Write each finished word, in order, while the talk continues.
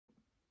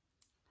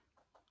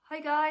Hi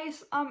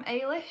guys, I'm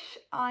Ailish.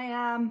 I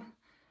am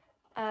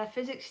a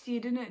physics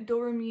student at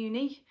Durham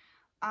Uni,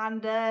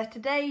 and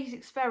today's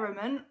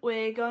experiment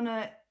we're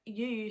gonna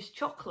use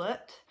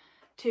chocolate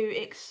to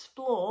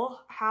explore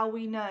how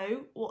we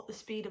know what the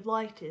speed of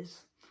light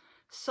is.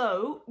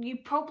 So you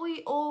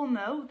probably all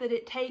know that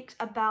it takes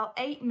about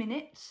 8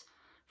 minutes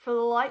for the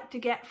light to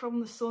get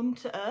from the sun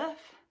to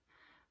Earth,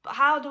 but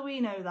how do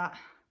we know that?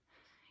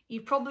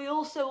 You've probably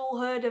also all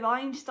heard of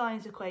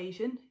Einstein's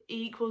equation,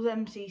 E equals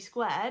mc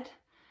squared.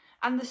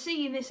 And the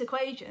c in this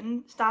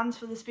equation stands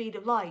for the speed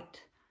of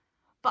light.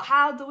 But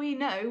how do we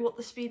know what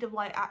the speed of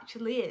light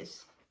actually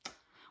is?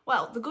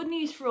 Well, the good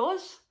news for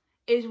us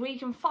is we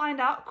can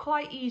find out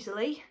quite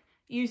easily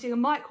using a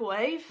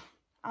microwave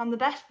and the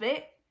best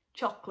bit,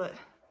 chocolate.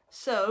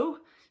 So,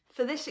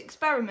 for this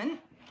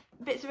experiment,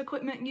 bits of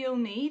equipment you'll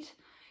need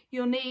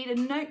a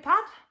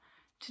notepad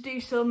to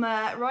do some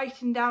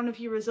writing down of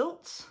your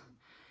results.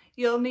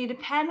 You'll need a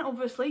pen,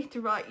 obviously, to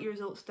write your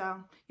results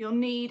down. You'll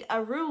need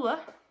a ruler.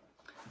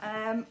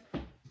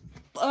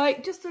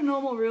 Like just a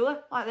normal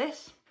ruler like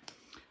this.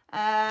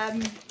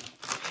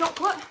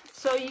 Chocolate,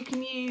 so you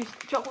can use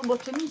chocolate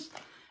buttons.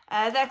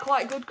 They're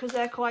quite good because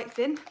they're quite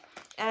thin.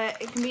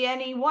 It can be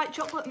any white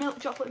chocolate, milk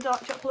chocolate,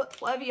 dark chocolate,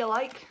 whatever you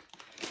like.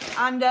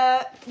 And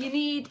you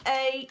need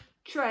a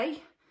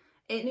tray.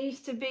 It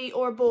needs to be,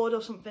 or a board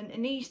or something, it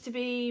needs to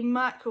be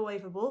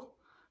microwavable,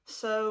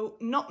 so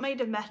not made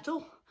of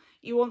metal.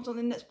 You want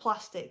something that's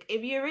plastic.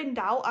 If you're in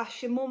doubt,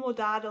 ask your mum or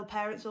dad or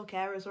parents or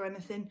carers or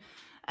anything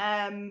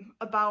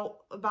about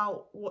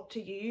what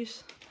to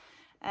use.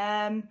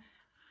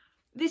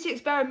 This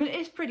experiment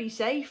is pretty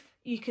safe.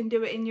 You can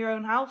do it in your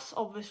own house,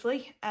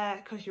 obviously,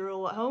 because you're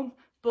all at home.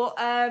 But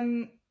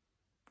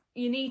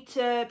you need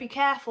to be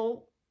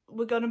careful.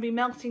 We're going to be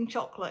melting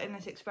chocolate in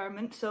this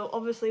experiment. So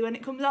obviously when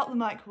it comes out of the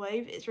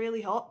microwave, it's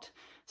really hot.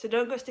 So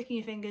don't go sticking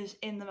your fingers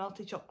in the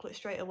melted chocolate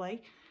straight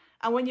away.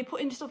 And when you're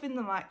putting stuff in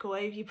the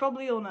microwave, you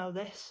probably all know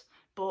this,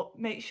 but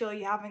make sure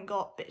you haven't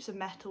got bits of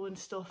metal and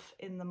stuff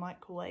in the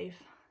microwave.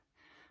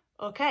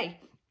 Okay,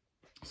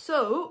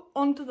 so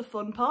on to the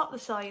fun part, the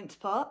science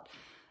part.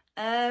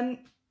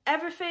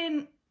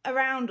 Everything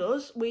around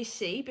us we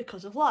see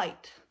because of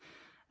light.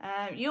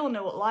 You all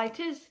know what light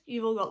is.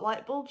 You've all got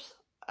light bulbs.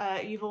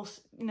 You've all,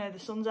 the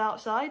sun's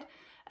outside.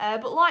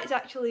 But light's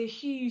actually a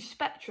huge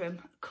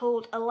spectrum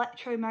called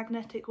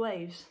electromagnetic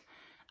waves.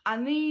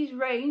 And these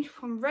range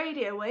from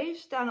radio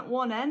waves down at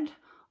one end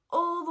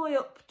all the way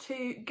up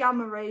to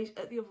gamma rays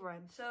at the other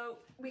end. So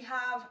we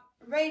have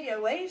radio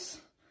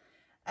waves,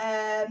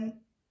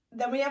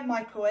 then we have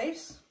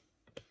microwaves,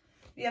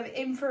 we have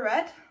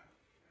infrared,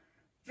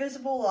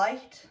 visible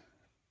light,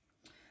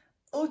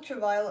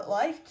 ultraviolet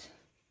light,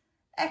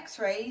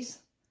 X-rays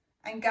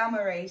and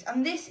gamma rays.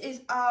 And this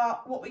is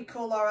what we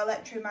call our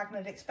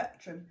electromagnetic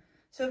spectrum.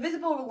 So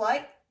visible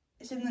light,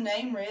 it's in the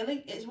name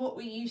really, it's what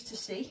we use to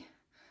see.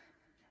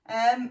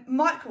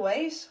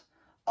 Microwaves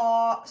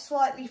are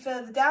slightly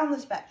further down the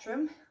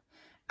spectrum,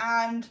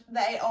 and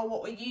they are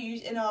what we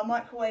use in our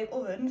microwave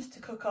ovens to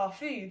cook our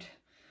food.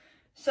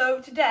 So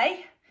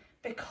today,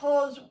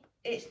 because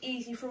it's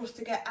easy for us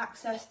to get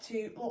access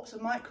to lots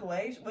of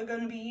microwaves, we're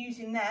going to be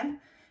using them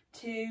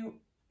to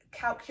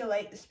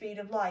calculate the speed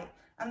of light.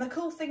 And the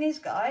cool thing is,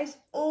 guys,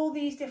 all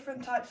these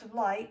different types of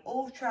light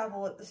all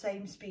travel at the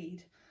same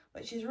speed,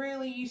 which is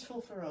really useful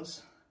for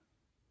us.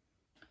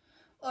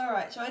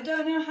 Alright, so I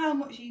don't know how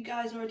much you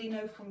guys already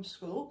know from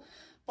school,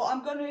 but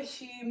I'm going to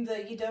assume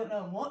that you don't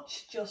know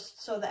much,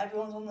 just so that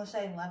everyone's on the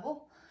same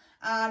level.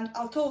 And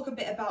I'll talk a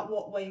bit about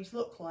what waves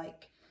look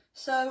like.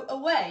 So a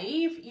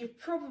wave, you've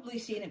probably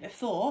seen it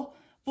before,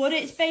 but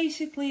it's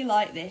basically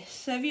like this.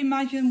 So if you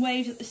imagine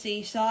waves at the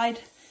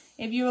seaside,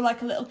 if you were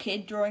like a little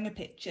kid drawing a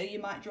picture, you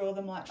might draw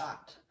them like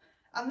that.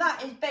 And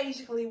that is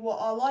basically what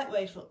our light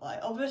waves look like.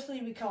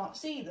 Obviously we can't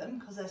see them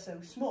because they're so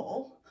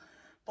small,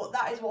 but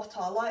that is what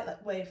our light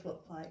waves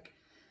look like.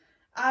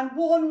 And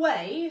one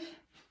wave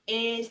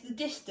is the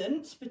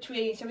distance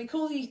between, so we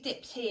call these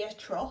dips here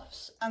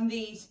troughs, and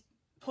these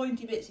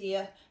pointy bits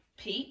here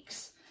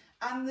peaks.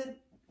 And the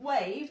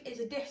wave is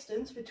a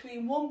distance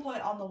between one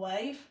point on the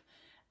wave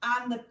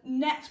and the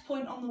next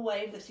point on the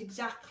wave that's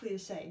exactly the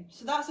same.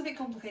 So that's a bit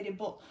complicated,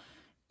 but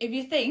if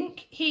you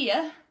think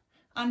here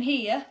and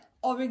here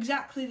are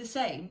exactly the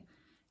same,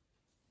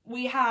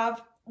 we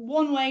have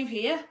one wave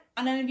here,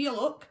 and then if you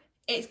look,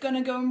 it's going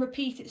to go and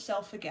repeat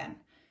itself again.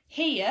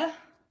 Here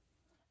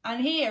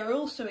and here are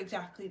also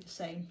exactly the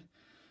same.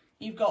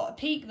 You've got a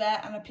peak there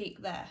and a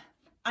peak there.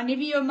 And if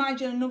you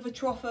imagine another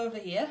trough over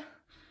here,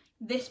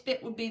 this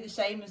bit would be the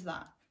same as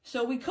that.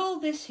 So we call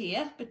this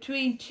here,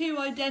 between two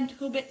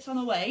identical bits on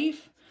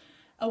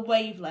a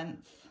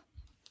wavelength.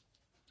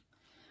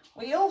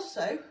 We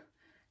also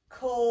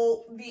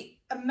call the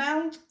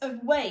amount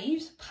of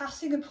waves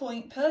passing a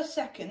point per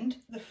second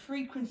the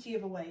frequency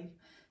of a wave.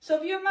 So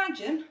if you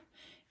imagine,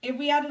 if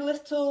we had a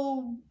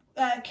little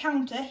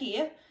counter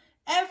here,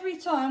 every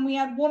time we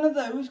had one of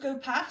those go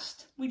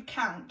past, we'd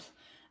count.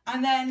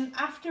 And then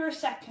after a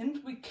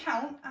second, we'd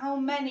count how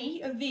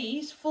many of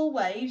these full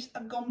waves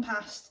have gone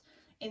past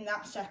in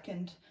that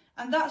second.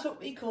 and that's what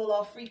we call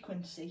our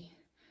frequency.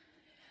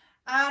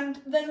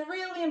 And there's a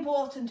really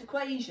important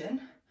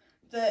equation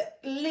that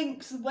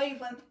links the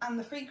wavelength and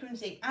the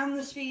frequency and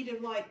the speed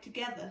of light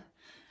together,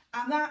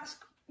 and that's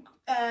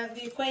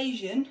the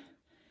equation: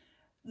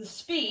 the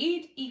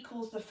speed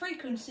equals the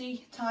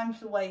frequency times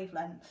the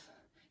wavelength.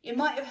 You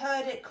might have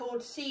heard it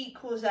called C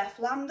equals F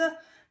lambda,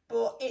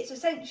 but it's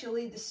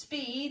essentially the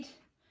speed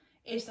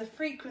is the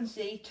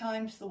frequency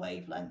times the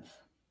wavelength.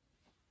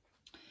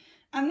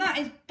 And that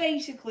is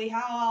basically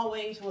how our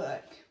waves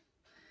work.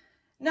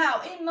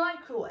 Now, in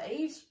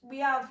microwaves, we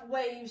have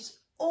waves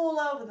all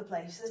over the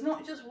place. There's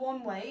not just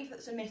one wave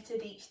that's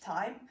emitted each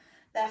time.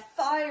 They're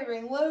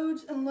firing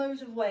loads and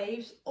loads of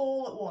waves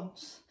all at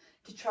once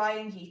to try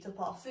and heat up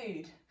our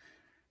food.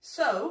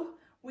 So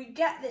we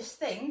get this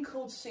thing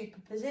called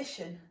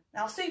superposition.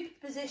 Now,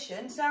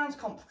 superposition sounds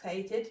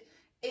complicated.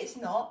 It's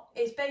not.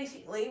 It's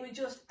basically we're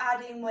just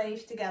adding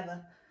waves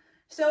together.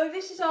 So if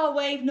this is our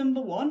wave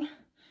number 1,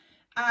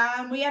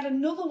 and we had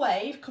another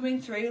wave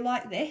coming through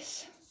like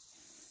this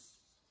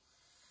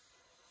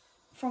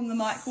from the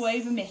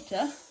microwave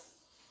emitter,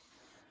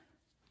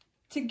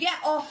 to get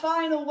our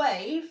final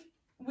wave,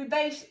 we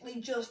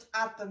basically just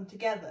add them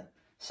together.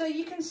 So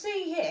you can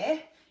see here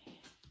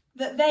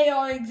that they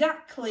are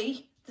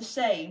exactly the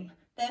same.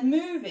 They're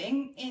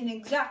moving in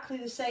exactly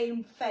the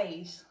same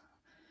phase.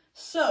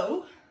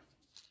 So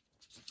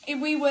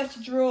if we were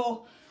to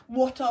draw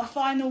what our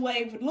final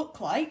wave would look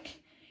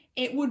like,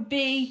 it would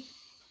be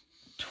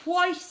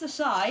twice the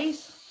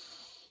size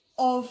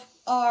of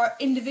our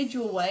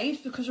individual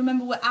waves, because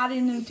remember, we're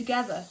adding them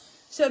together.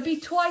 So it'd be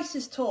twice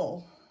as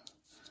tall.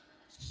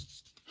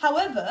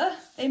 However,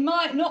 they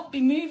might not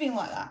be moving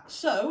like that.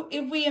 So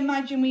if we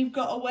imagine we've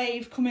got a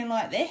wave coming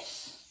like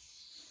this,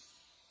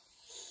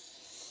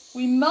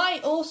 we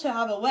might also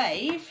have a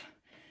wave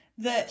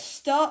that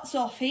starts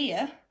off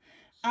here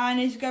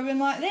and is going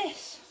like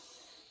this.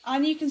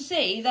 And you can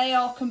see they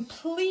are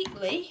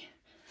completely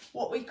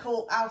what we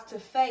call out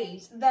of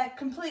phase. They're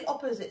complete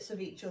opposites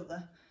of each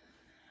other.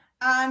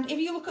 And if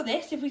you look at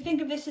this, if we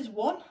think of this as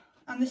 1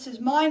 and this is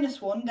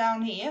 -1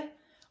 down here,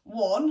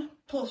 1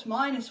 plus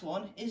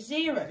 -1 is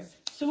 0.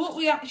 So what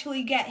we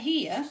actually get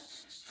here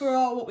for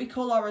our what we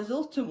call our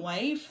resultant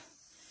wave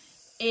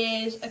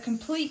is a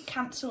complete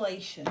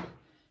cancellation.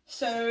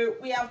 So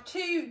we have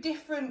two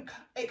different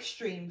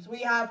extremes. We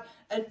have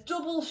a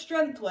double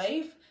strength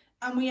wave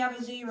and we have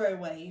a 0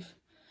 wave.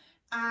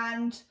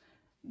 And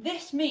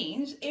this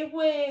means if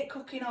we're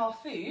cooking our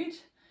food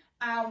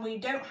and we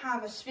don't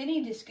have a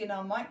spinning disc in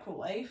our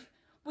microwave,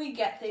 we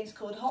get things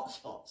called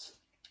hotspots.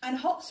 And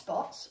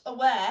hotspots are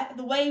where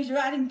the waves are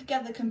adding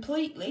together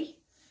completely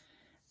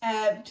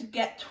to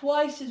get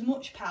twice as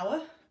much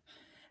power.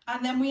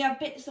 And then we have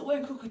bits that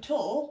won't cook at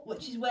all,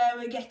 which is where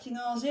we're getting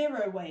our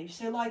 0 waves.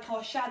 So like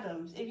our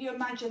shadows. If you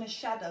imagine a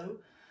shadow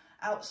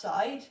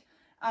outside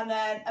and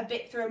then a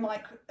bit through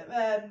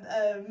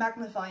a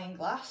magnifying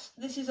glass,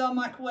 this is our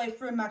microwave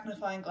through a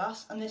magnifying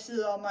glass, and this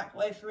is our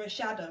microwave through a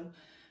shadow.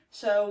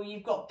 So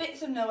you've got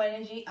bits of no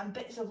energy and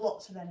bits of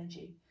lots of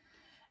energy.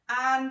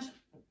 And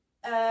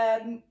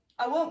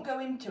I won't go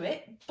into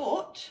it,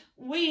 but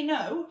we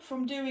know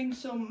from doing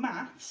some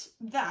maths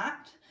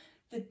that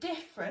the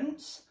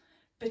difference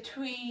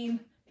between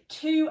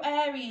two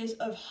areas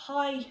of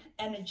high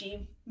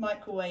energy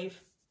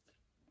microwave,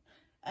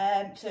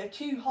 so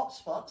two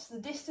hotspots, the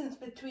distance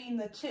between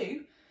the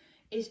two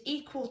is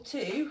equal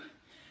to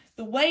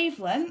the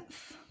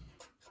wavelength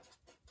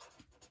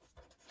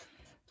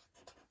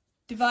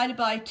divided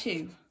by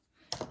 2.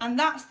 And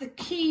that's the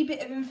key bit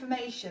of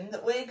information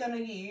that we're going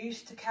to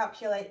use to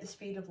calculate the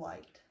speed of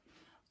light.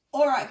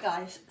 Alright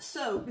guys,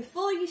 so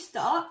before you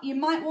start, you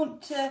might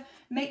want to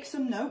make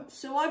some notes.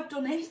 So I've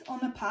done it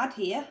on a pad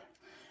here.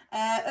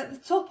 At the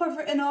top I've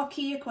written our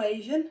key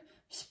equation,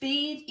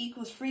 speed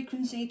equals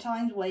frequency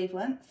times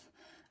wavelength.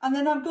 And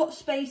then I've got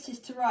spaces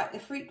to write the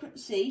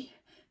frequency,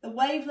 the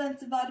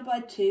wavelength divided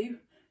by 2,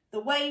 the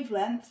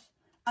wavelength,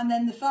 and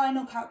then the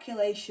final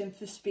calculation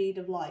for speed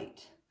of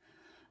light.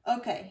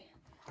 Okay.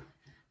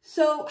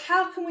 So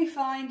how can we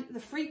find the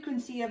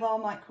frequency of our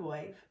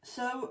microwave?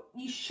 So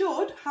you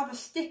should have a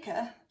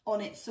sticker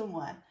on it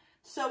somewhere.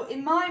 So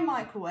in my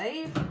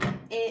microwave,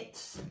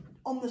 it's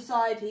on the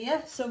side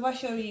here. So if I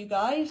show you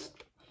guys,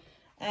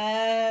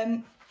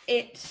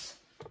 it's,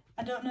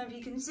 I don't know if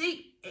you can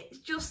see, it's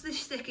just this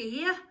sticker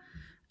here.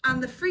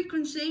 And the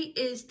frequency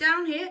is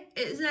down here.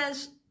 It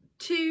says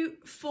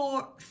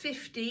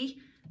 2450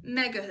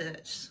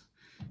 megahertz.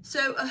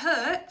 So a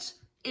hertz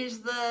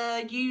is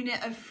the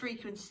unit of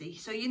frequency.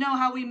 So you know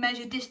how we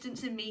measure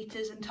distance in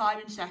meters and time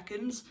in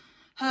seconds?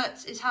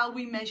 Hertz is how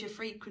we measure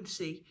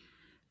frequency.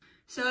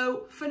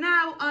 So for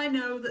now, I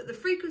know that the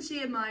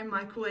frequency of my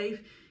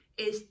microwave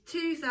is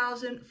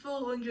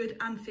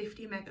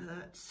 2450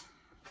 megahertz.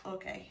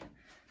 Okay,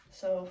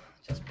 so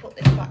just put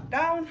this back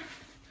down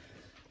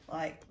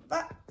like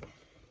that.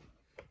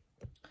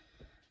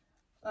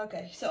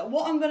 Okay, so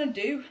what I'm going to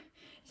do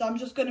is I'm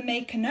just going to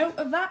make a note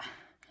of that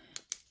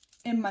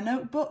in my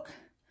notebook.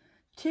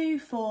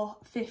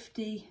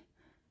 2450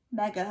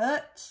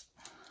 megahertz.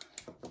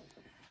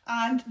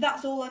 And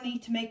that's all I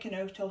need to make a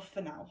note of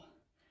for now.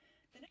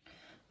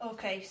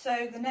 Okay,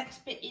 so the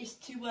next bit is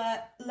to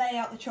lay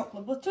out the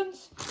chocolate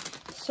buttons.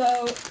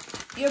 So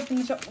you open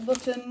the chocolate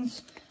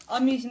buttons.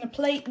 I'm using a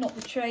plate, not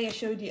the tray I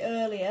showed you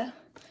earlier.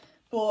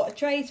 But a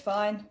tray is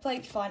fine,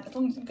 plate's fine, as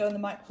long as it can go in the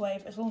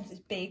microwave, as long as it's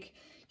big.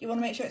 You want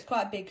to make sure it's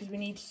quite big because we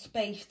need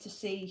space to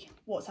see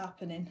what's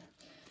happening.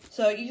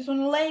 So you just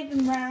want to lay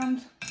them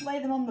round, lay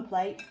them on the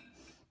plate,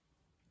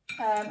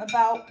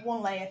 about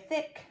one layer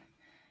thick.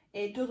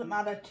 It doesn't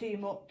matter too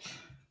much,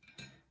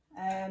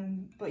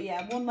 but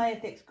yeah, one layer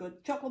thick's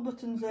good. Chocolate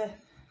buttons are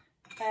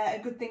a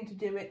good thing to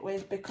do it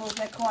with because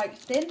they're quite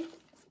thin.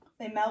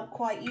 They melt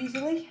quite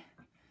easily,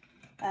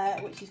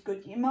 which is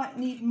good. You might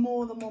need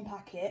more than one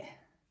packet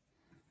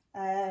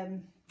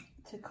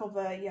to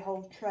cover your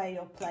whole tray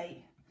or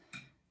plate.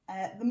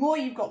 The more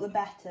you've got, the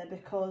better,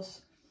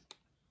 because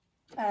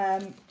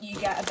you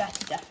get a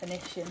better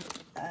definition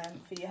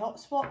for your hot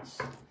spots.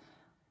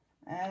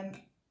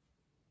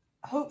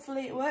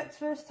 Hopefully it works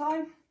first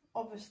time.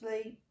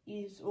 Obviously,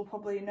 you will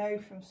probably know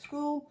from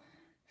school,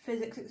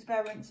 physics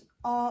experiments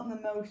aren't the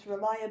most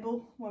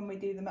reliable when we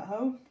do them at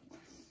home.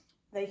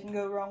 They can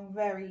go wrong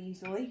very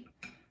easily.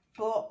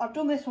 But I've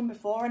done this one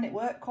before and it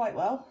worked quite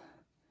well.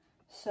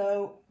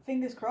 So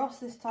fingers crossed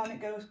this time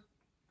it goes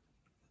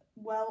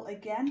well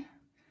again.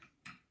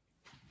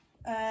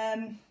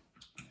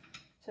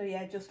 So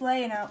yeah, just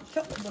laying out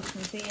chocolate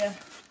buttons here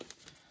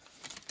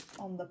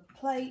on the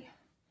plate.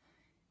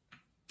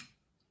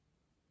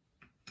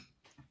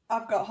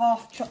 I've got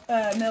half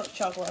milk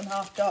chocolate and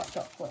half dark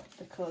chocolate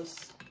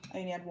because I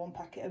only had one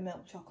packet of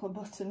milk chocolate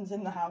buttons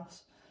in the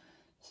house.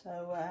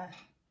 So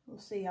we'll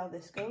see how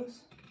this goes.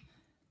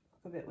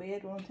 A bit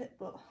weird, won't it?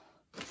 But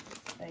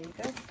there you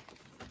go.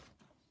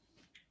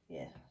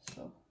 Yeah,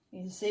 so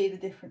you can see the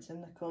difference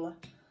in the colour.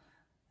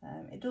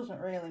 It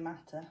doesn't really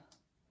matter,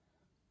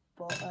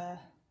 but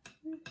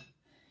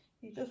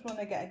you just want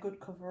to get a good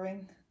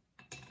covering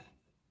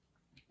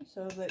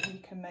so that you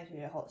can measure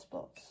your hot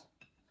spots.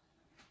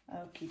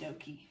 Okie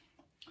dokie.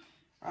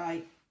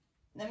 Right,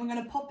 then we're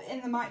going to pop it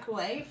in the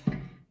microwave.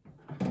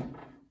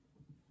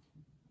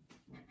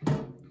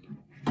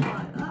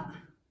 Like that.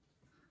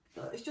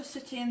 So it's just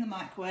sitting in the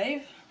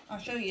microwave. I'll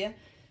show you.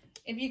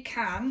 If you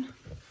can,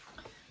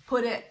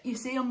 put it, you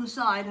see on the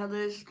side how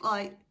there's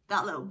like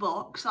that little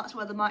box, that's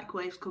where the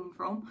microwaves come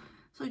from.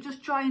 So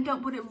just try and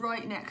don't put it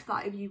right next to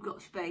that if you've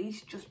got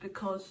space, just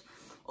because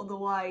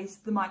otherwise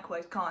the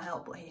microwave can't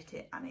help but hit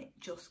it and it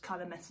just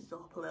kind of messes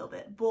up a little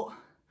bit. But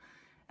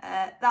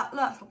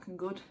that's looking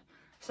good.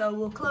 So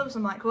we'll close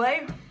the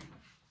microwave.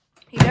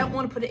 You don't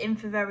want to put it in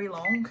for very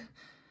long,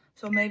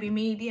 so maybe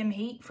medium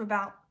heat for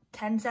about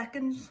 10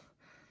 seconds.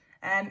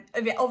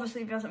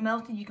 Obviously if it hasn't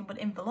melted you can put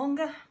it in for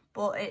longer,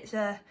 but it's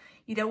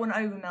you don't want to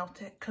over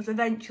melt it because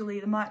eventually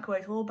the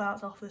microwave will all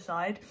bounce off the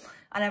side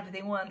and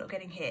everything will end up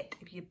getting hit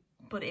if you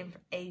put it in for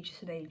ages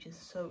and ages.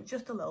 So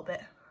just a little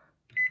bit,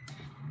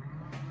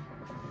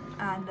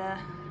 and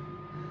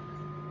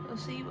we'll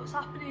see what's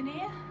happening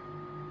here.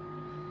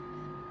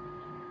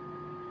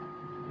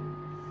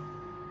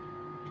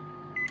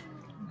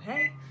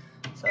 Okay,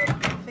 so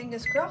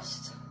fingers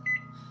crossed,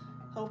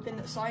 hoping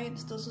that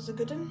science does us a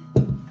good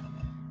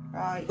one.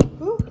 Right,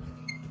 woo.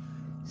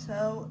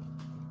 So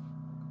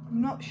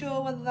I'm not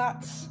sure whether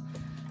that's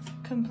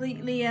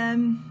completely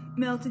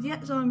melted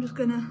yet, so I'm just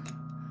gonna,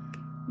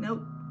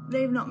 nope,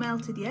 they've not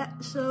melted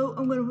yet, so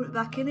I'm gonna put it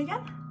back in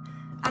again,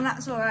 and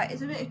that's all right.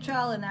 It's a bit of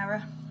trial and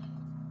error.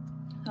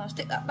 So I'll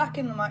stick that back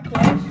in the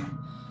microwave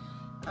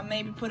and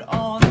maybe put it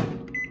on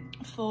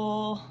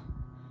for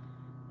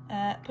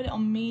put it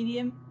on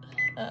medium.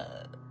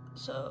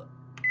 So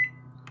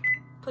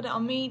put it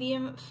on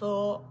medium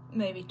for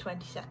maybe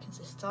 20 seconds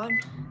this time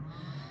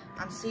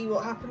and see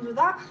what happens with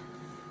that.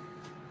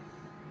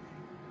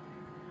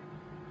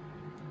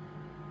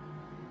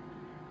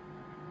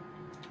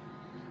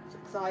 It's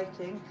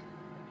exciting.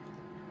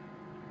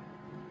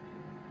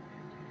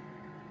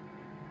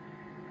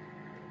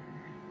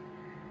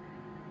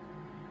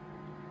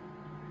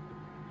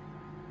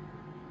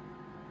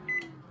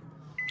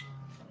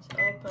 Let's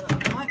open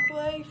up the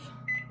microwave,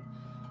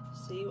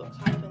 see what's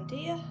happened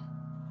here.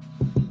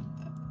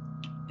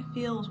 It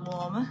feels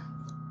warmer.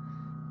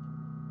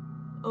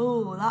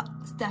 Oh,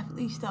 that's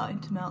definitely starting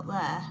to melt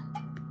there.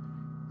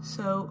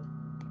 So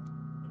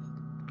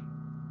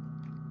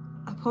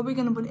I'm probably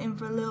going to put it in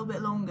for a little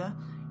bit longer.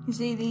 You can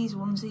see these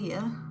ones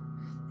here,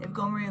 they've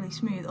gone really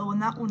smooth. Oh,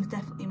 and that one's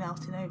definitely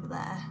melting over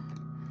there.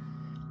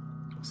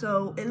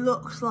 So it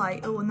looks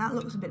like, oh, and that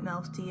looks a bit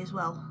melty as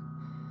well.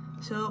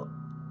 So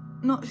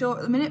not sure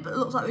at the minute, but it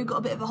looks like we've got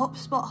a bit of a hot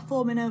spot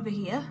forming over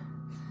here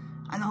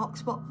and a hot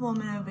spot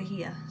forming over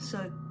here.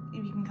 So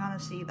if you can kind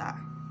of see that,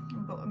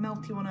 we've got a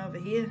melty one over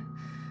here,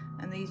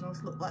 and these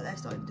ones look like they're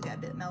starting to get a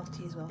bit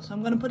melty as well. So I'm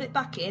going to put it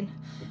back in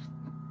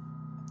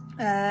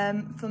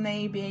for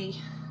maybe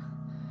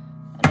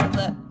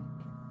another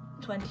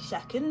 20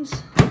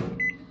 seconds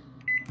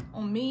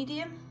on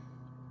medium,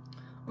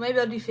 or maybe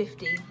I'll do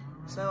 15.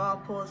 So I'll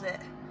pause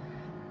it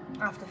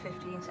after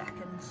 15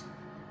 seconds.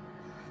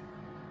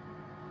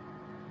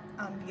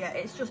 And yeah,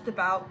 it's just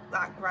about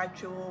that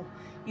gradual,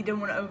 you don't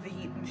want to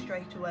overheat them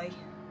straight away.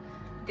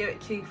 Do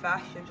it too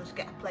fast, you'll just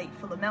get a plate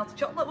full of melted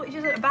chocolate, which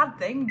isn't a bad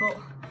thing, but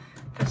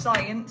for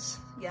science,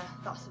 yeah,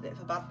 that's a bit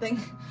of a bad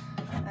thing.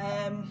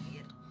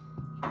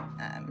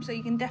 So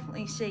you can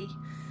definitely see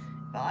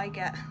that I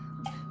get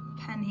a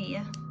pen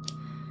here.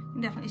 You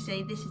can definitely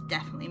see this is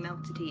definitely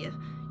melted here.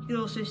 You can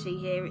also see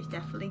here it's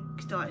definitely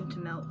starting to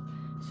melt.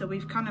 So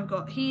we've kind of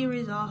got, here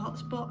is our hot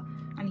spot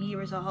and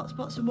here is our hot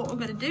spot. So what we're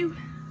going to do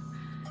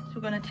is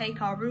we're going to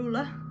take our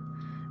ruler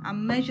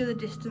and measure the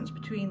distance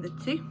between the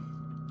two.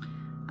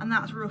 And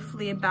that's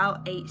roughly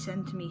about 8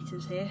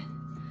 centimetres here.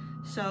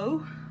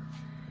 So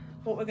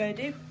what we're going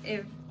to do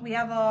is we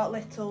have our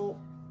little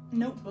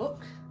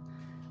notebook,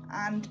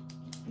 and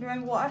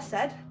remember what I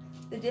said,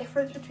 the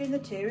difference between the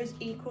two is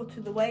equal to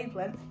the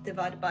wavelength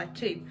divided by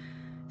 2.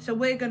 So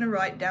we're going to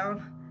write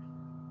down,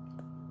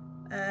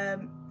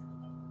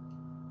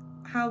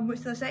 how much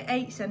did I say,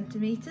 8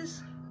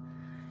 centimetres,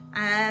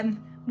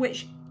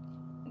 which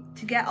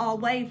to get our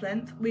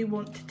wavelength we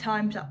want to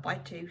times that by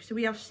 2. So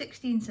we have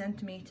 16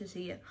 centimetres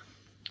here.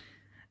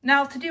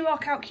 Now to do our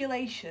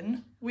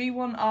calculation, we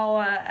want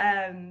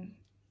our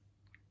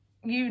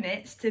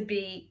units to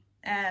be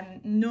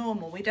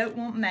normal. We don't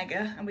want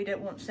mega and we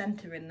don't want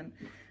centre in them.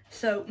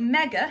 So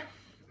mega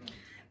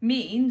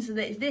means that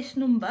it's this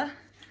number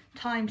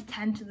times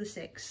 10 to the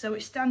 6. So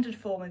it's standard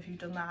form if you've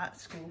done that at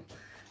school.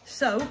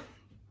 So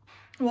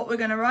what we're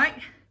going to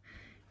write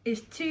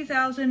is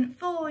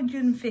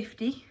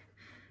 2,450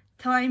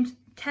 times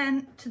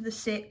 10 to the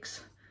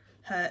 6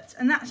 hertz,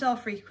 and that's our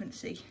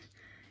frequency.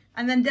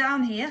 And then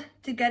down here,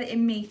 to get it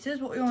in meters,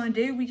 what we want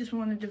to do, we just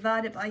want to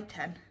divide it by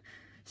 10.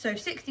 So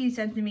 16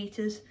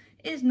 centimeters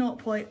is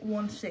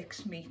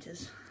 0.16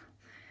 meters.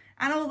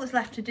 And all that's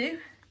left to do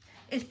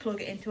is plug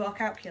it into our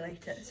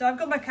calculator. So I've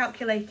got my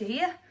calculator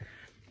here,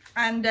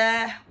 and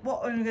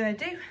what I'm going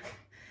to do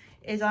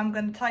is I'm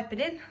going to type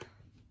it in.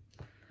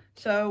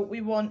 So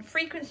we want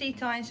frequency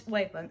times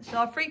wavelength. So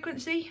our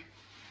frequency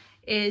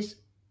is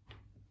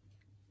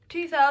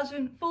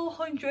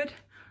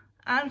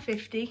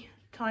 2,450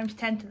 times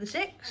 10 to the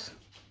 6,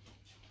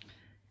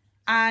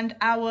 and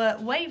our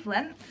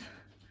wavelength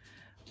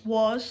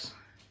was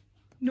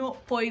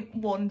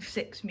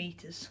 0.16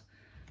 meters.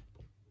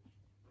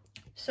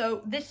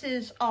 So this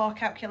is our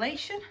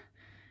calculation,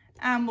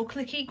 and we'll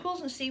click equals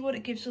and see what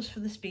it gives us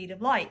for the speed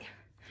of light.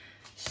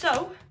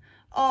 So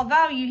our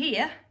value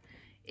here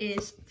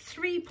is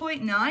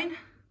 3.9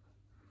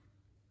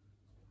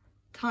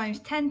 times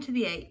 10 to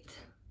the 8.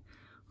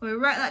 We'll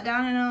write that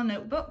down in our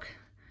notebook.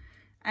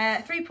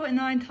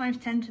 3.9 times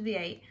 10 to the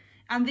 8.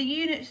 And the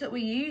units that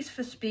we use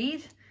for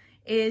speed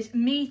is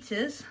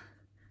meters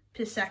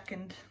per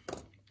second.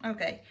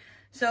 Okay,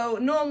 so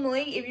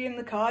normally if you're in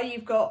the car,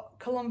 you've got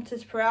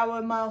kilometers per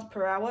hour, miles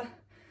per hour.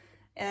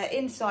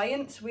 In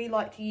science, we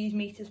like to use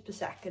meters per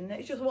second.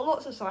 It's just what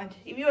lots of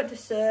scientists, if you went to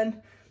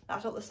CERN,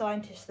 that's what the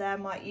scientists there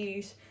might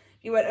use.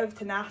 If you went over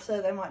to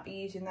NASA, they might be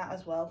using that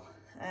as well.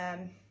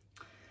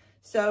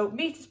 So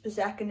meters per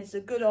second is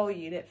a good old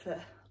unit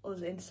for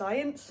us in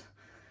science.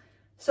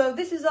 So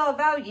this is our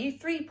value,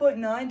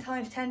 3.9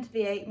 times 10 to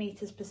the 8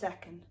 meters per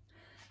second.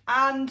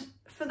 And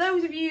for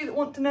those of you that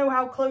want to know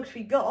how close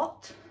we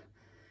got,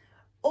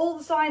 all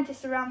the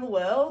scientists around the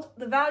world,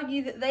 the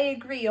value that they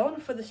agree on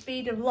for the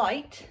speed of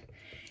light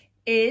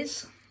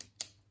is,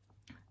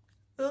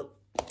 oh,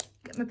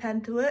 get my pen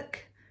to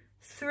work,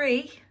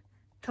 3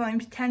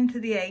 times 10 to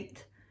the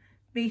 8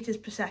 meters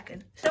per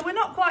second. So we're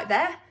not quite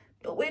there,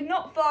 but we're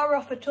not far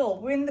off at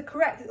all. We're in the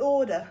correct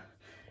order.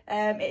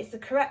 It's the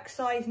correct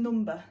size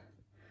number,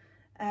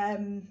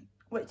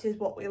 which is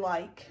what we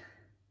like.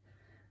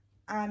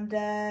 And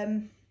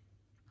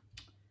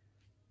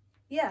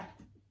yeah,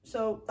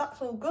 so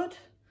that's all good.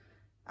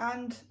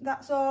 And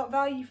that's our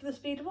value for the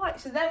speed of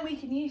light. So then we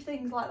can use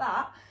things like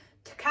that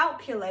to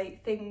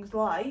calculate things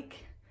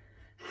like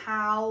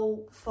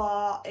how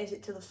far is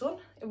it to the sun,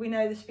 if we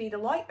know the speed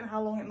of light and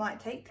how long it might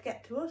take to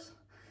get to us.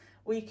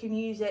 We can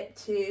use it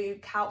to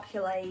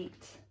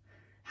calculate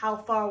how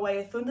far away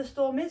a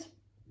thunderstorm is.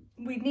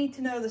 We need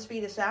to know the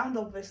speed of sound,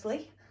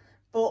 obviously,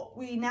 but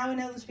we now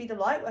know the speed of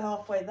light, we're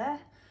halfway there.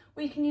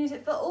 We can use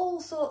it for all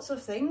sorts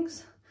of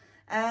things.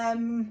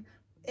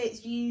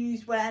 It's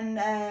used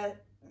when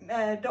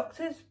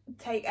doctors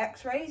take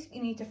x-rays.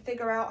 You need to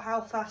figure out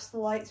how fast the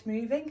light's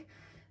moving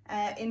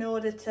in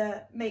order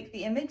to make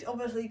the image.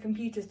 Obviously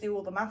computers do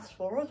all the maths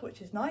for us,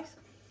 which is nice.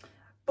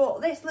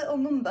 But this little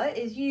number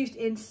is used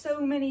in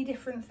so many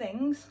different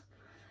things.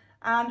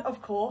 And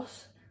of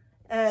course,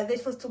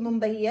 this little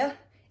number here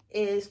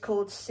is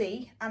called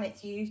C, and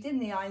it's used in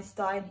the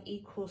Einstein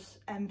equals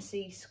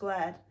mc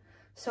squared.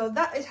 So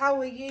that is how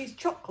we use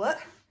chocolate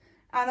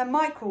and a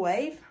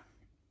microwave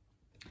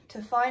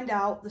to find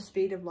out the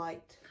speed of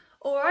light.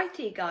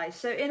 Alrighty guys,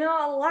 so in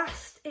our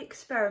last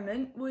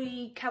experiment,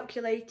 we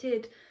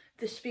calculated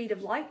the speed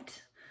of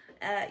light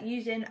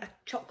using a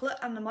chocolate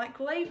and the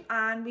microwave,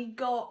 and we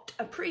got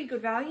a pretty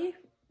good value,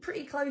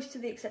 pretty close to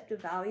the accepted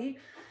value.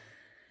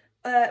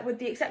 with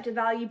the accepted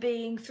value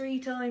being 3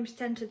 times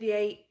 10 to the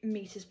 8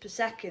 meters per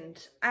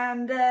second.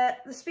 And the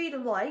speed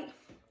of light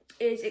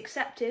is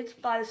accepted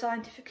by the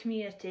scientific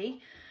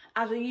community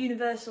as a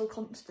universal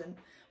constant,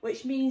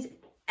 which means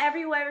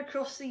everywhere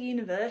across the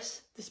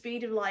universe, the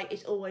speed of light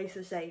is always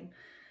the same.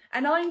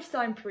 And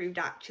Einstein proved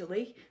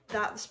actually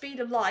that the speed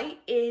of light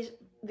is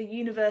the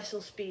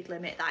universal speed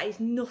limit. That is,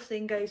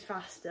 nothing goes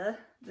faster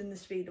than the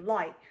speed of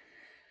light.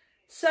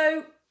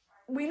 So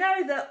we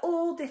know that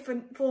all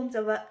different forms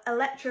of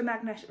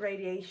electromagnetic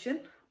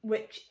radiation,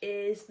 which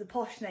is the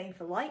posh name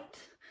for light,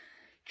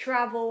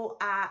 travel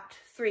at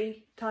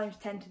 3 times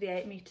 10 to the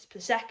 8 meters per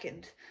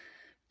second.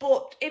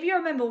 But if you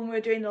remember when we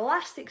were doing the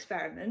last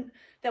experiment,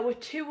 there were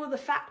 2 other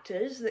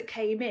factors that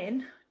came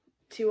in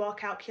to our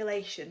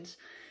calculations.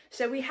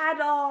 So we had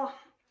our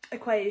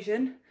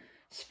equation,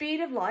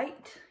 speed of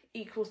light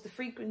equals the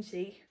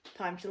frequency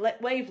times the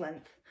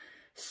wavelength.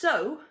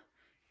 So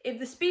if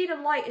the speed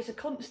of light is a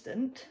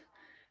constant,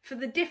 for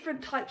the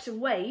different types of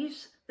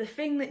waves, the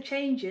thing that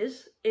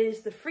changes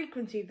is the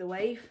frequency of the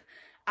wave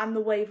and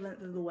the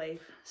wavelength of the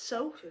wave.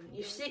 So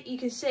you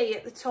can see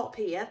at the top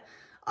here,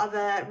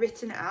 I've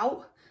written it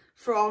out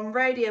from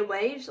radio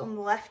waves on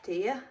the left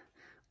here,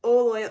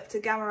 all the way up to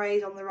gamma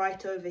rays on the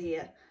right over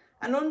here.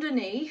 And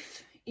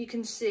underneath, you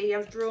can see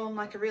I've drawn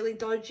like a really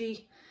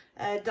dodgy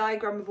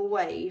diagram of a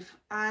wave.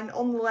 And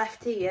on the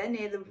left here,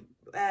 near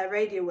the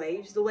radio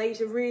waves, the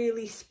waves are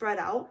really spread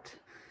out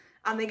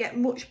and they get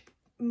much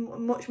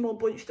more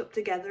bunched up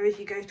together as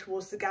you go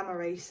towards the gamma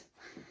rays.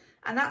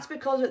 And that's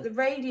because at the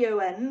radio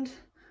end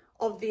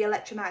of the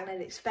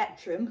electromagnetic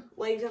spectrum,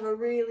 waves have a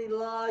really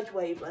large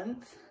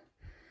wavelength,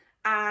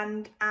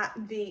 and at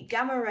the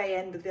gamma ray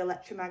end of the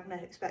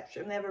electromagnetic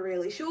spectrum, they have a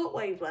really short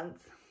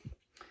wavelength.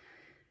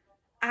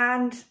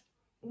 And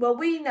well,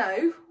 we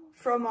know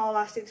from our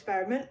last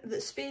experiment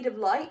that speed of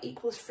light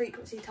equals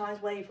frequency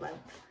times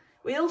wavelength.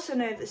 We also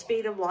know that the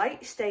speed of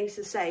light stays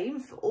the same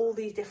for all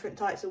these different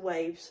types of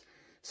waves.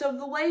 So if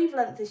the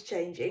wavelength is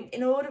changing,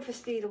 in order for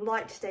speed of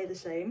light to stay the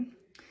same,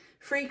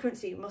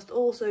 frequency must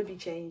also be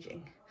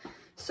changing.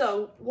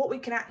 So what we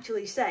can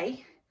actually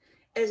say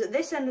is at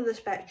this end of the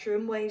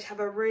spectrum, waves have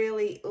a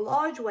really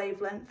large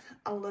wavelength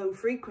and low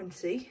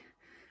frequency.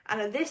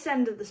 And at this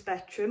end of the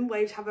spectrum,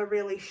 waves have a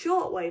really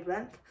short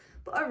wavelength,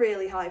 but a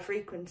really high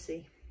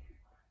frequency.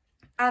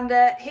 And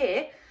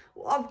here,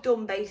 what I've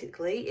done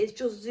basically is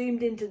just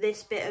zoomed into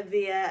this bit of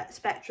the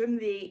spectrum,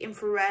 the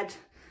infrared,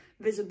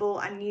 visible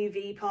and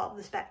UV part of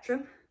the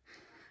spectrum.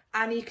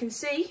 And you can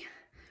see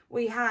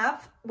we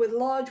have, with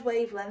large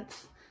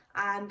wavelengths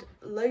and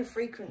low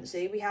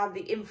frequency, we have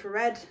the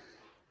infrared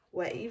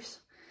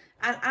waves.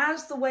 And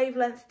as the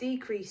wavelength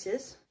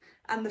decreases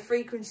and the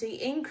frequency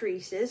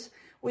increases,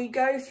 we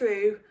go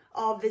through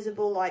our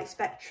visible light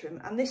spectrum.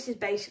 And this is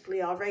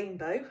basically our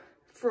rainbow,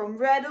 from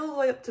red all the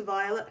way up to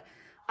violet.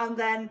 And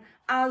then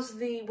as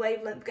the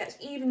wavelength gets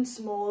even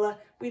smaller,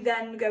 we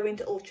then go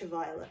into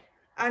ultraviolet.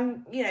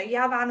 And, you know, you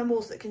have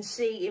animals that can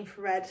see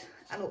infrared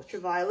and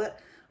ultraviolet.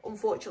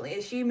 Unfortunately,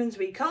 as humans,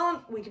 we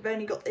can't. We've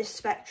only got this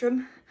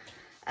spectrum.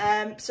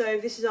 So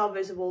this is our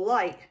visible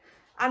light.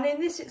 And in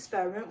this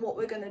experiment, what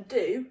we're going to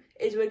do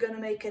is we're going to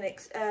make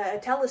a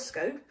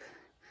telescope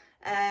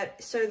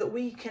so that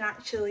we can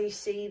actually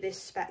see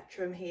this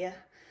spectrum here.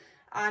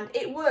 And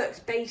it works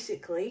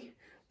basically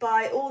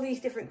by all these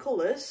different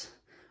colours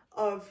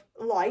of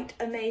light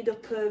are made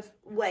up of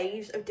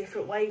waves of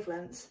different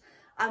wavelengths.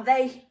 And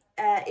they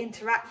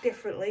interact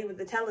differently with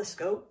the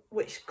telescope,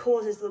 which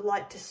causes the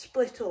light to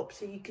split up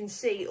so you can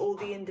see all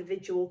the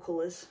individual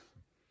colours.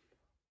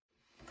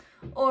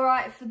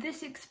 Alright, for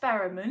this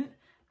experiment,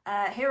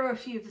 here are a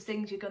few of the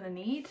things you're going to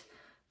need.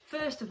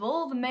 First of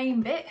all, the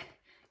main bit,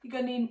 you're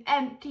going to need an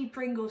empty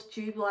Pringles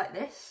tube like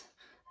this.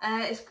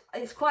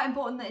 It's quite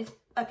important that it's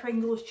a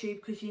Pringles tube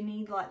because you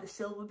need like the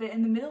silver bit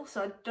in the middle,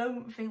 so I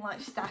don't think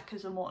like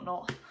stackers and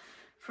whatnot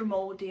from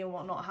Aldi and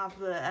whatnot have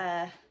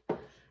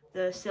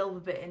the silver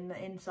bit in the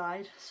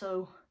inside.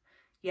 So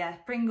yeah,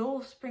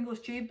 Pringles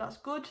tube, that's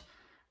good.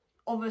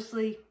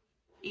 Obviously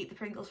eat the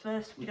Pringles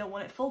first, we don't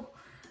want it full.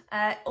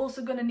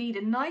 Also going to need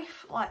a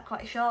knife, like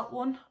quite a sharp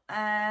one,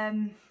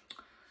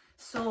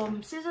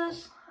 some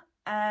scissors,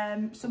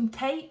 some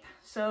tape,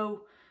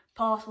 so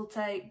parcel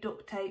tape,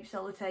 duct tape,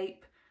 sellotape.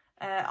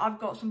 I've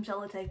got some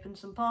sellotape and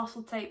some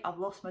parcel tape. I've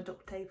lost my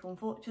duct tape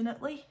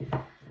unfortunately.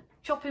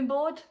 Chopping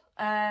board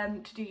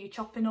to do your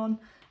chopping on,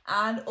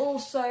 and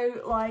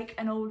also like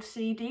an old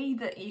CD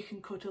that you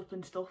can cut up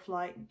and stuff.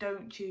 Like,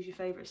 don't choose your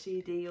favourite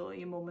CD or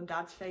your mum and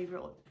dad's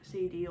favourite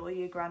CD or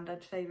your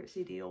granddad's favourite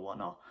CD or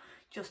whatnot.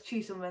 Just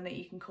choose something that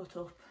you can cut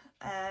up.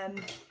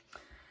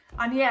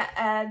 And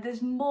yeah,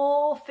 there's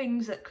more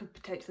things that could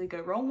potentially go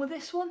wrong with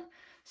this one.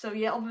 So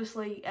yeah,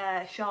 obviously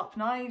sharp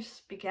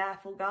knives, be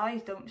careful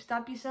guys, don't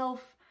stab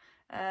yourself.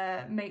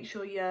 Make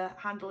sure you're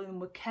handling them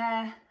with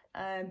care.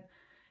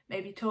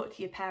 Maybe talk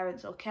to your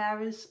parents or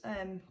carers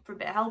for a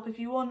bit of help if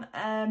you want.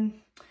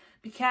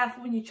 Be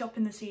careful when you're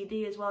chopping the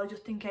CD as well,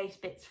 just in case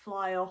bits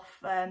fly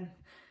off.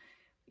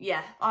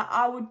 Yeah,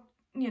 I would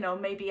you know,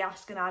 maybe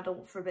ask an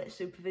adult for a bit of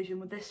supervision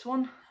with this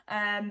one.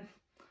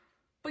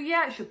 But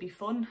yeah, it should be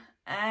fun.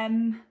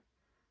 And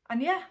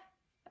yeah,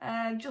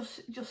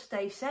 just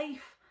stay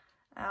safe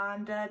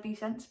and be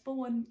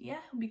sensible, and yeah,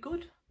 it'll be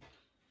good.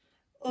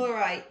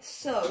 Alright,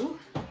 so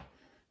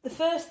the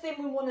first thing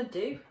we want to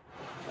do,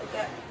 to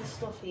get the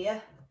stuff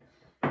here,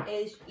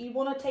 is you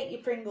want to take your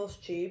Pringles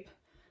tube,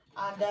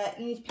 and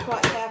you need to be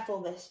quite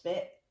careful this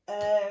bit.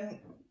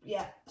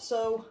 Yeah,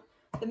 so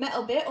the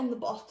metal bit on the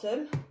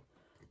bottom,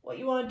 what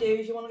you want to do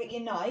is you want to get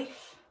your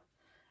knife,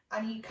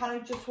 and you kind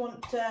of just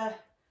want to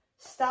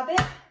stab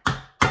it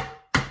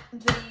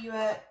until you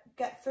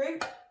get through,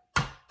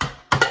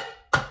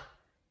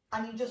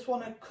 and you just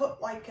want to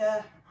cut like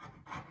a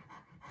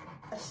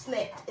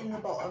slit in the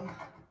bottom,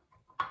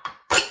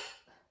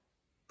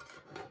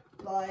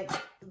 like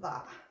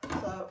that.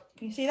 So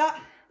can you see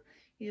that?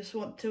 You just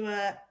want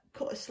to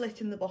cut a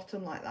slit in the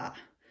bottom like that.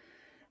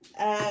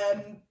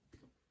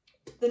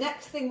 The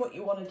next thing what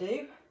you want to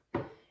do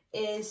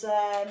is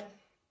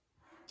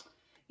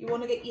you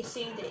want to get your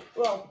CD,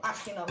 well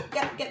actually no,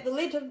 get the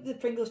lid of the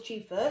Pringles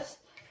tube first,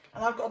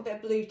 and I've got a bit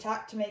of blue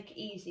tack to make it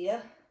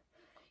easier.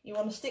 You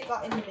want to stick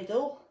that in the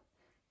middle,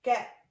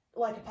 get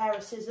like a pair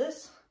of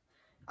scissors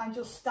and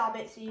just stab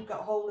it so you've got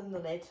a hole in the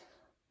lid,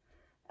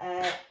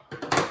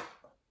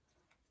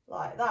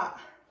 like that.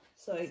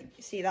 So you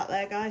see that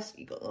there, guys,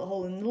 you've got the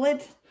hole in the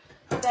lid.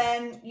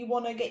 Then you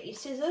want to get your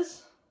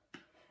scissors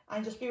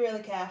and just be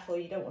really careful,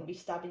 you don't want to be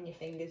stabbing your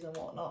fingers and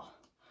whatnot.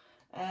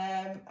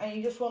 And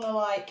you just want to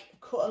like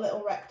cut a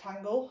little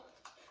rectangle.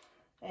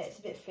 It's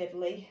a bit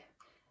fiddly.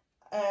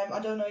 I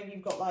don't know if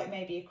you've got like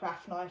maybe a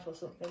craft knife or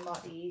something,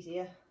 might be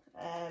easier.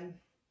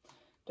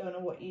 Don't know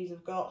what yous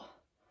have got.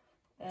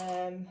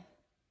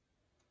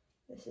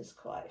 This is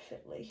quite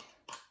fiddly.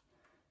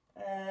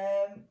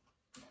 I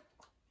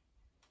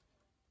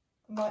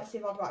might see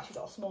if I've actually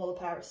got a smaller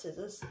pair of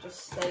scissors,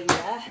 just stay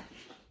there.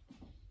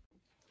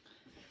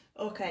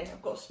 Okay,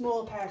 I've got a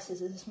smaller pair of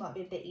scissors, this might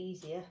be a bit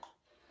easier.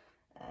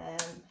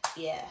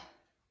 Yeah,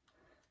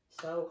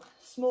 so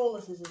smaller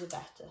scissors are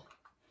better.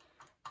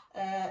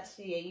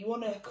 So yeah, you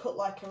want to cut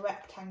like a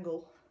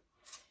rectangle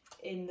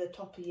in the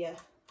top of your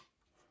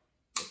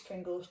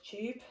Pringles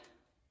tube,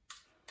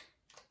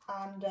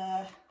 and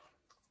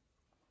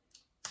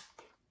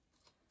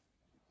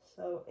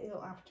so it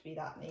don't have to be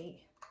that neat.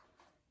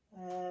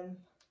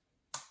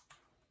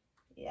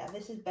 Yeah,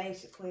 this is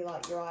basically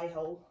like your eye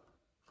hole.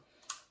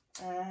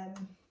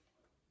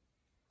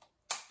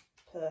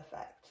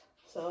 Perfect.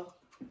 So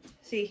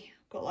see,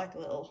 got like a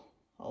little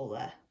hole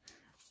there.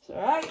 It's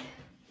alright.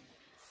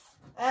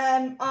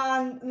 And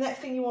the next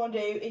thing you want to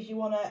do is you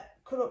want to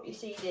cut up your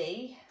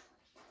CD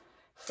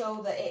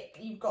so that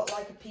you've got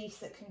like a piece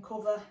that can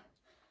cover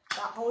that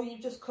hole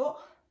you've just cut.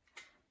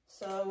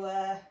 So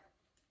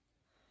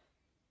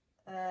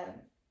I'm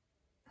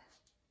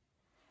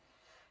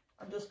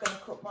just going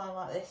to cut mine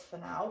like this for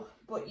now,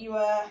 but you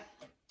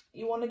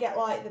want to get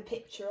like the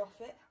picture off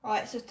it.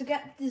 Right, so to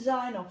get the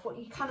design off, what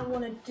you kind of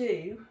want to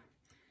do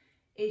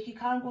is you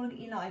kind of want to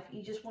get your knife,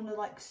 you just want to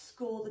like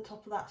score the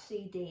top of that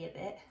CD a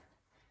bit.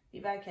 Be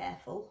very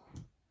careful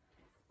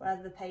where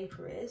the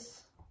paper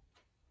is.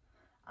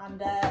 And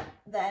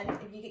then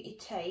if you get your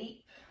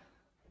tape,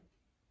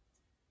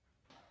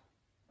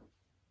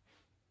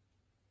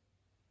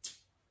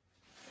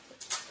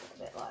 a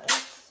bit like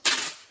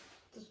this.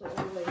 Doesn't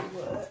always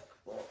work,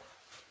 but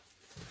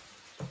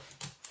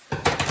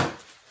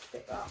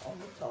stick that on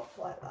the top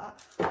like that.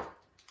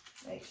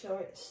 Make sure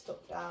it's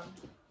stuck down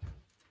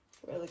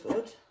really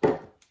good.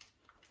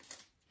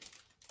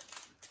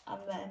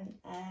 And then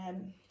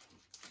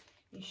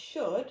you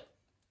should,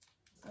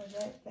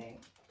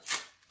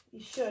 you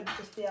should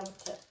just be able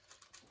to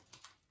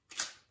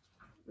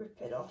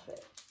rip it off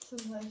it.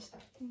 Sometimes you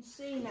can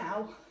see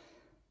now,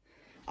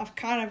 I've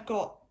kind of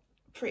got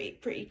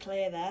pretty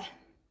clear there.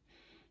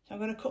 So I'm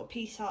going to cut a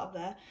piece out of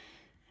there.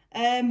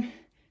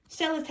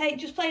 Sellotape,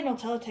 just plain old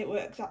sellotape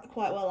works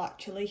quite well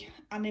actually.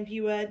 And if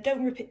you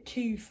don't rip it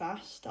too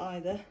fast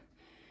either,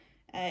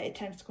 it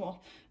tends to come off.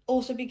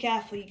 Also be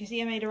careful, you can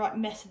see I made a right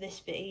mess of this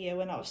bit here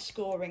when I was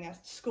scoring. I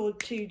scored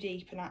too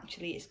deep and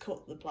actually it's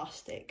cut the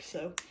plastic,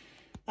 so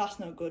that's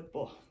no good,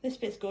 but this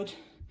bit's good.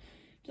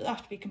 Doesn't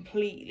have to be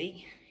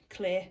completely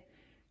clear,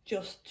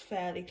 just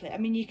fairly clear. I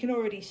mean, you can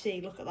already see,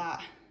 look at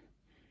that.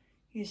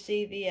 You can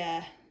see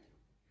the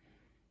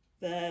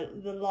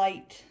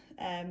light,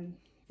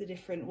 the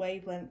different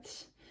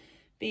wavelengths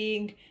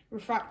being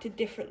refracted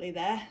differently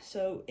there,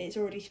 so it's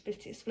already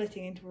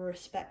splitting into a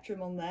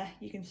spectrum on there.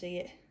 You can see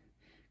it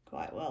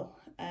quite well.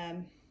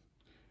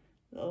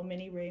 Little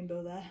mini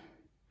rainbow there.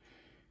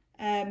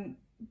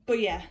 But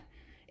yeah,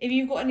 if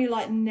you've got any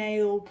like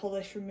nail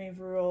polish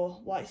remover or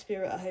white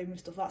spirit at home and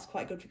stuff, that's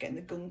quite good for getting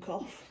the gunk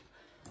off.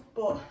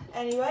 But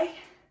anyway,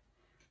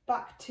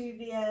 back to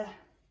the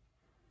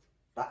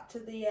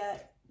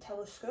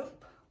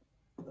telescope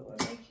that we're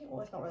making. Well,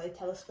 it's not really a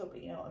telescope,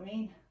 but you know what I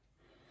mean.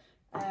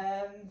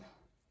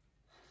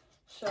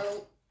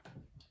 So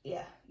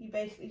yeah, you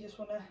basically just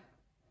want to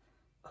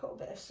cut a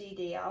bit of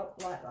CD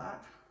out like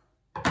that,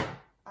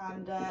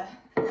 and then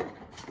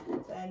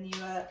you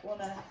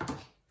want to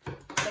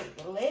take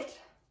the lid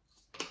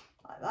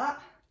like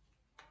that,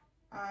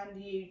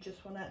 and you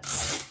just want to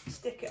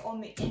stick it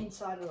on the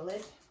inside of the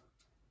lid,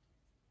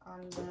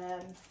 and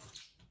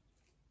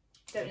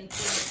don't need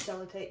too much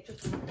sellotape,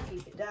 just enough to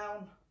keep it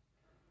down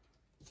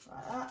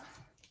like that.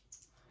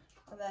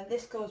 And then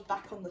this goes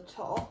back on the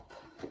top,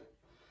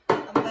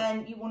 and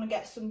then you want to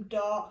get some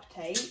dark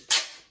tape,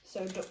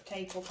 so duct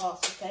tape or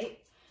parcel tape,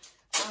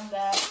 and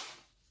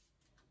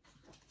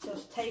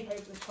just tape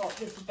over the top.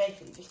 This is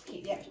basically just to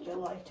keep the extra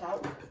light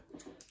out,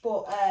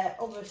 but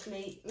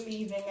obviously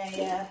leaving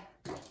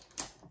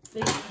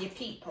your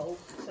peephole,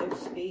 so to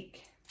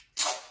speak,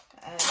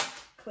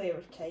 clear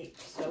of tape.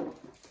 So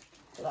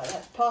like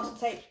that. Parcel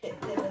tape's a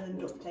bit thinner than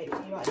duct tape,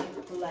 so you might need a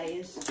couple of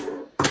layers.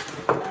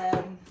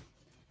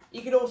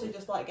 You could also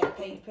just like get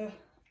paper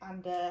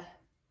and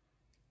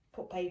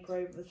put paper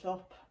over the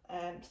top,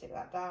 stick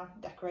that down,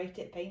 decorate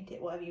it, paint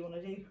it, whatever you want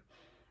to do.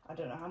 I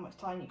don't know how much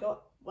time you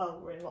got. Well,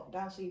 we're in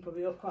lockdown, so you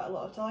probably got quite a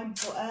lot of time.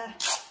 But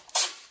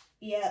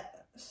yeah,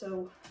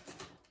 so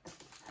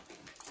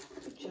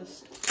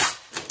just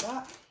like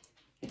that.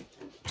 It's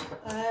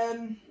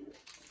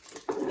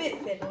a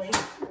bit fiddly,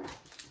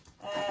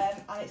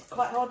 and it's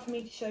quite hard for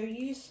me to show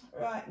you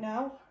right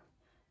now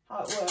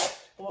how it works,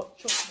 but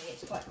trust me,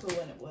 it's quite cool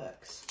when it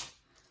works.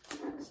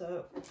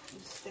 So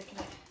just sticking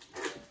it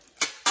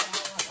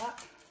down like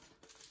that,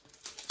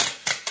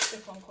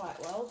 stick on quite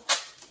well.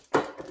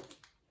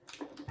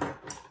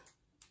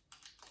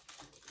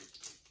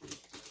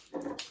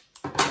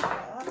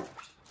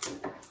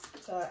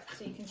 So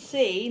you can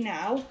see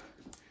now,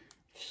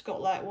 it's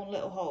got like one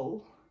little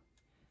hole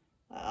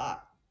like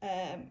that,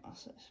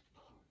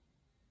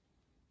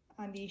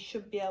 and you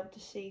should be able to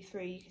see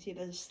through. You can see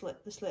there's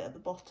the slit at the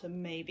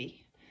bottom,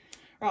 maybe.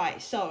 Right,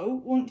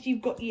 so once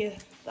you've got your,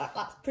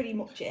 that's pretty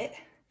much it.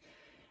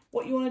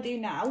 What you want to do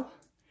now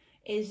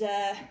is,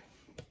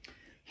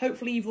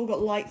 hopefully you've all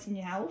got lights in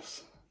your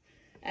house,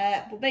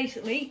 but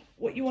basically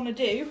what you want to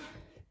do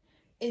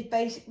is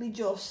basically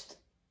just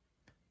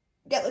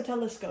get the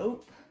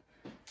telescope,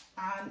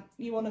 and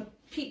you want to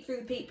peek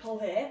through the peephole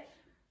here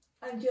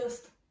and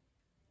just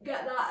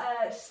get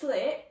that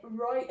slit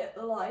right at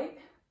the light.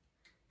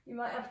 You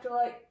might have to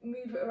like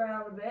move it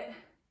around a bit.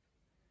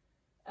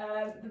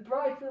 The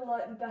brighter the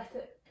light the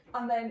better,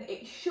 and then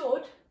it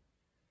should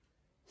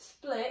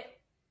split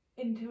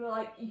into,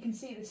 like, you can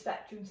see the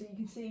spectrum, so you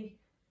can see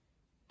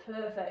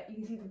perfect. You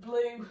can see the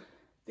blue,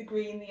 the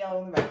green, the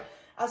yellow and the red.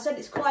 As I said,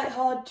 it's quite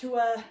hard to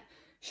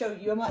show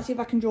you. I might see if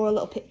I can draw a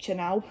little picture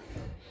now.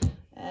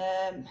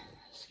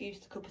 Excuse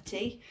the cup of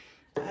tea.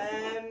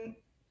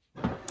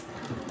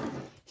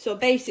 So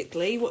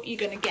basically what you're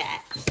going to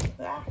get,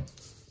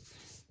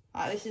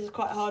 this is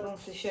quite a hard one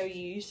to show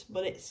you,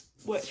 but it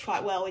works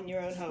quite well in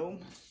your own home,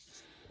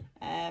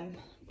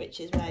 which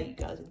is where you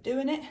guys are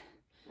doing it.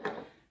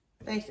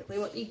 Basically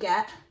what you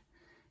get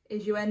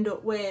is you end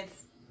up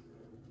with,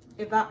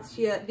 if that's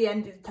the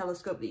end of the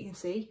telescope that you can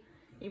see,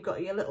 you've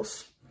got your little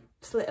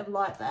slit of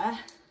light there.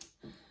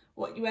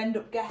 What you end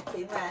up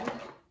getting then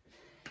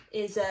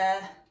is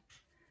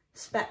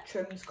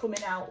spectrums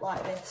coming out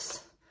like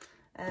this.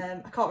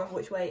 I can't remember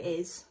which way it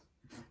is.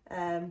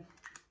 I'm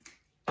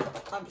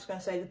just going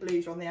to say the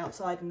blues are on the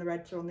outside and the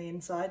reds are on the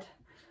inside.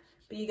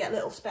 But you get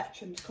little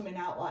spectrums coming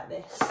out like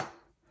this.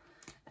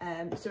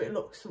 So it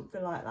looks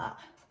something like that.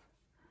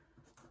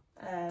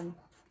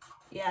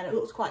 Yeah, and it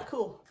looks quite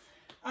cool.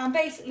 And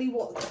basically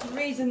the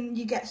reason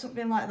you get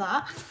something like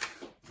that,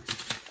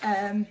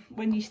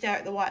 when you stare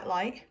at the white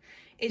light,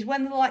 is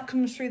when the light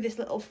comes through this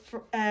little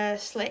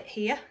slit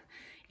here,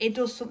 it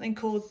does something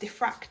called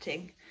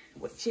diffracting,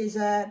 which is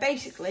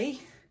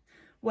basically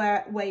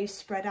where waves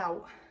spread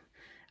out.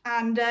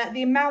 And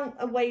the amount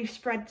a wave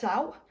spreads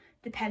out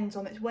depends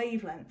on its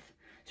wavelength.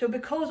 So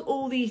because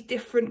all these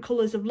different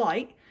colours of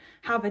light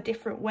have a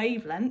different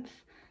wavelength,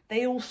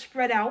 they all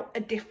spread out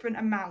a different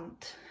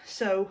amount.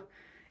 So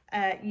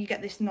you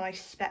get this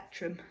nice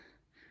spectrum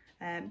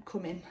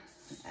coming,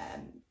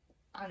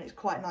 and it's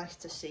quite nice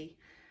to see.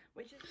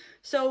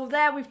 So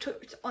there we've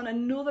touched on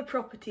another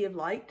property of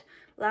light.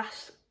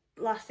 Last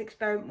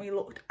experiment we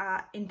looked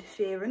at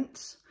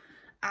interference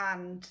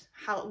and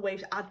how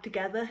waves add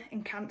together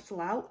and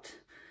cancel out.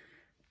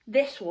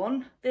 This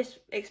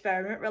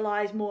experiment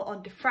relies more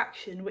on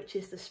diffraction, which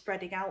is the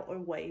spreading out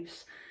of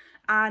waves.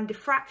 And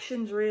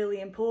diffraction's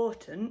really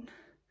important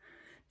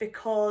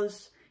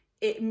because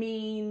it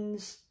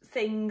means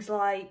things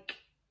like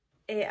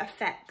it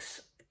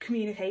affects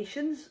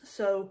communications.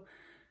 So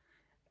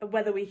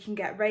whether we can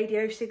get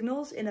radio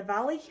signals in a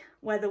valley,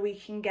 whether we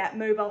can get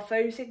mobile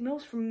phone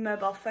signals from a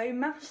mobile phone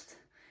mast.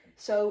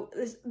 So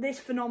this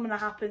phenomena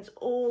happens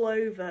all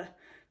over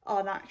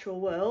our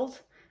natural world,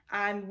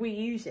 and we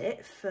use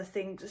it for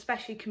things,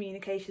 especially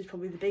communication is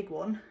probably the big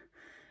one.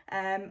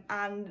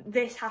 And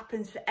this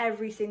happens for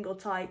every single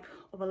type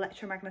of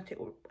electromagnetic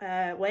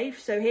wave.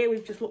 So here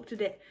we've just looked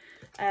at it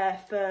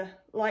for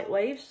light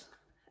waves,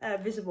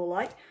 visible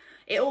light.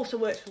 It also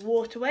works for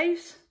water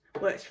waves,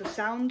 works for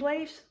sound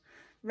waves.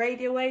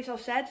 Radio waves,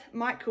 I've said.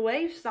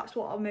 Microwaves, that's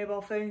what our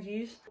mobile phones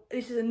use.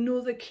 This is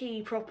another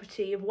key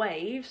property of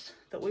waves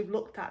that we've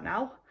looked at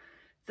now,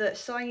 that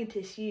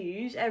scientists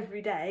use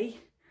every day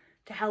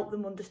to help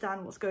them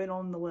understand what's going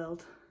on in the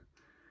world.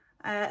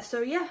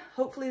 So yeah,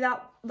 hopefully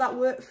that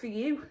worked for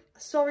you.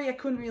 Sorry I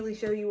couldn't really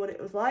show you what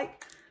it was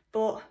like,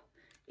 but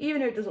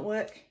even though it doesn't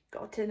work,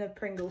 got a tin of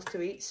Pringles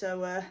to eat,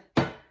 so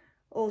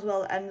all's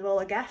well that ends well,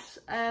 I guess.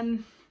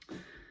 And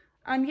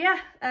yeah,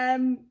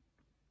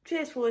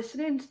 cheers for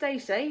listening, stay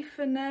safe,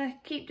 and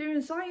keep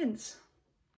doing science.